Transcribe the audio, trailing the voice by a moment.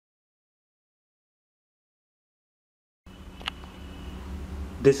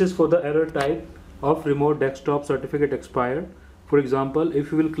This is for the error type of remote desktop certificate expired. For example,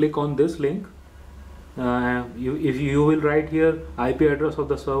 if you will click on this link, if you will write here IP address of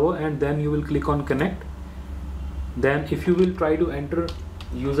the server and then you will click on connect. Then if you will try to enter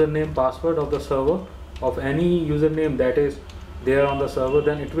username password of the server of any username that is there on the server,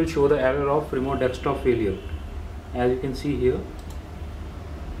 then it will show the error of remote desktop failure. As you can see here,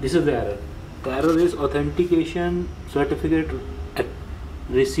 this is the error. The error is authentication certificate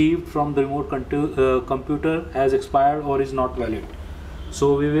received from the remote computer has expired or is not valid.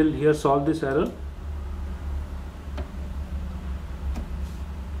 So we will here solve this error.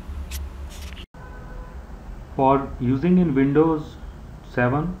 For using in Windows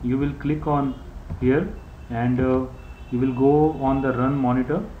 7, you will click on here and you will go on the run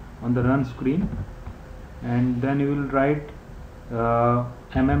monitor on the run screen, and then you will write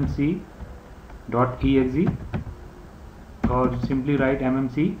mmc.exe or simply write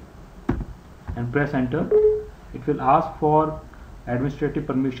mmc and press enter. It will ask for administrative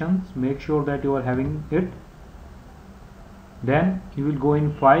permissions. Make sure that you are having it. Then you will go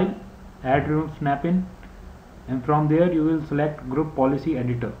in file, add remote snap-in, and from there you will select group policy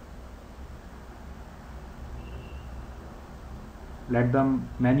editor. Let the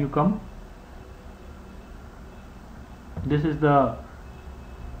menu come. This is the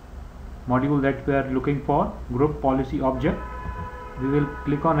module that we are looking for, group policy object. We will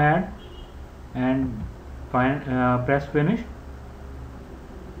click on add and press finish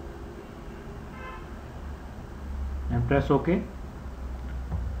and press OK.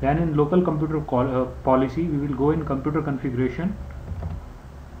 Then in local computer policy, we will go in computer configuration.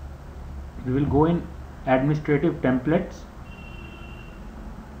 We will go in administrative templates.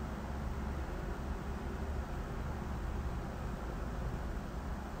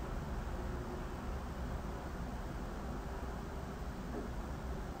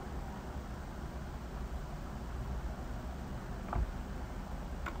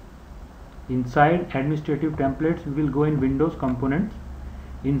 Inside administrative templates, we will go in Windows components.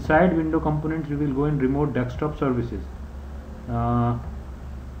 Inside window components, we will go in remote desktop services.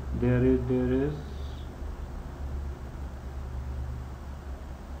 There is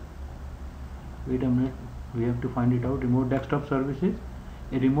wait a minute, we have to find it out. Remote desktop services.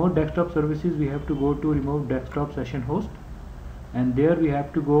 In remote desktop services, we have to go to remote desktop session host, and there we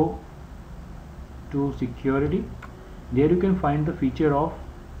have to go to security. There you can find the feature of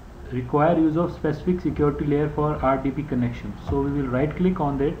require use of specific security layer for RDP connection. So we will right click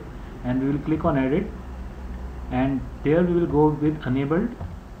on that and we will click on edit, and there we will go with enabled,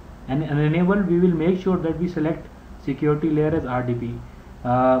 and enabled we will make sure that we select security layer as RDP.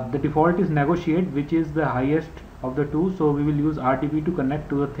 The default is negotiate, which is the highest of the two, so we will use RDP to connect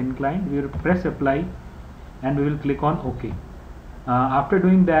to the thin client. We will press apply and we will click on OK. After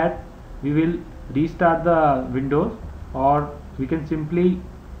doing that, we will restart the Windows, or we can simply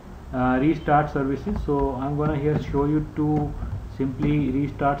restart services. So I'm gonna here show you to simply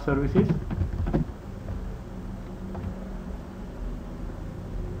restart services.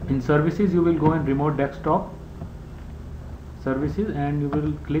 In services, you will go in remote desktop services and you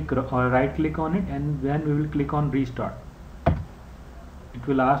will click or right click on it, and then we will click on restart. It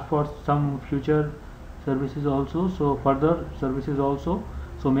will ask for some future services also, so further services also,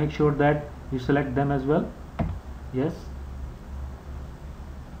 so make sure that you select them as well. Yes.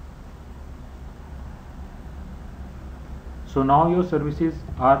 So now your services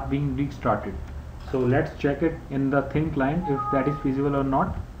are being restarted. So let's check it in the thin client if that is feasible or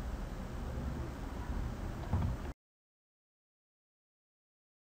not.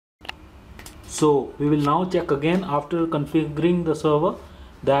 So we will now check again after configuring the server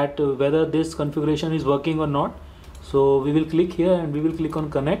that whether this configuration is working or not. So we will click here and we will click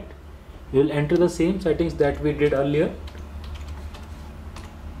on connect. We will enter the same settings that we did earlier.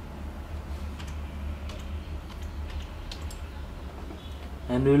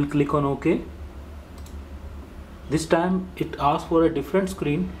 And we will click on OK. This time it asks for a different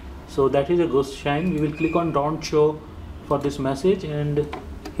screen, so that is a ghost shine. We will click on don't show for this message, and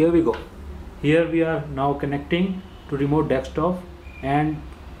here we go. Here we are now connecting to remote desktop, and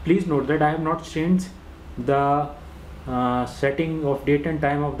please note that I have not changed the setting of date and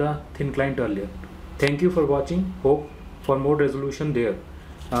time of the thin client earlier. Thank you for watching. Hope for more resolution there.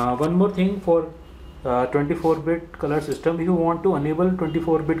 One more thing for 24-bit color system. If you want to enable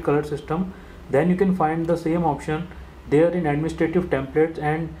 24-bit color system, then you can find the same option there in administrative templates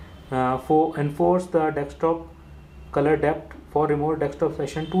and for enforce the desktop color depth for remote desktop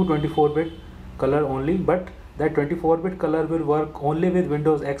session to 24-bit color only, but that 24-bit color will work only with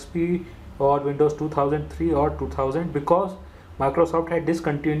Windows XP or Windows 2003 or 2000, because Microsoft had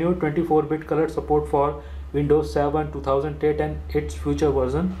discontinued 24-bit color support for Windows 7, 2008 and its future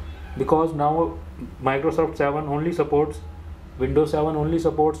version, because now Microsoft 7 only supports Windows 7 only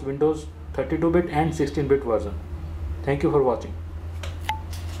supports Windows 32-bit and 16-bit version. Thank you for watching.